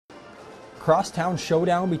Crosstown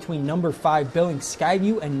showdown between number 5 Billings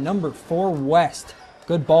Skyview and number 4 West.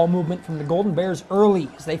 Good ball movement from the Golden Bears early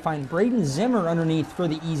as they find Braden Zimmer underneath for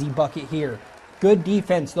the easy bucket here. Good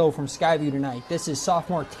defense though from Skyview tonight. This is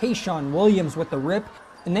sophomore Tayshawn Williams with the rip,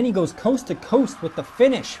 and then he goes coast to coast with the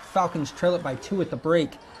finish. Falcons trail it by 2 at the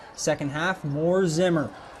break. Second half, more Zimmer,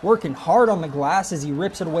 working hard on the glass as he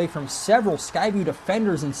rips it away from several Skyview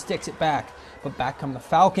defenders and sticks it back. But back come the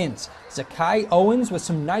Falcons. Zakai Owens with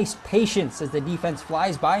some nice patience as the defense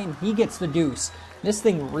flies by and he gets the deuce. This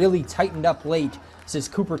thing really tightened up late. This is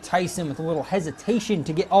Cooper Tyson with a little hesitation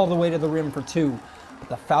to get all the way to the rim for 2. But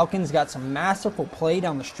the Falcons got some masterful play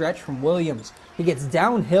down the stretch from Williams. He gets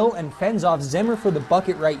downhill and fends off Zimmer for the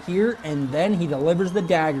bucket right here, and then he delivers the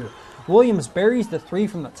dagger. Williams buries the 3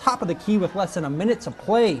 from the top of the key with less than a minute to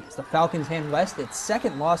play as the Falcons hand West its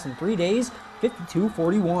second loss in 3 days,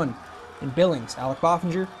 52-41. In Billings, Alec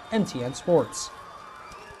Boffinger, MTN Sports.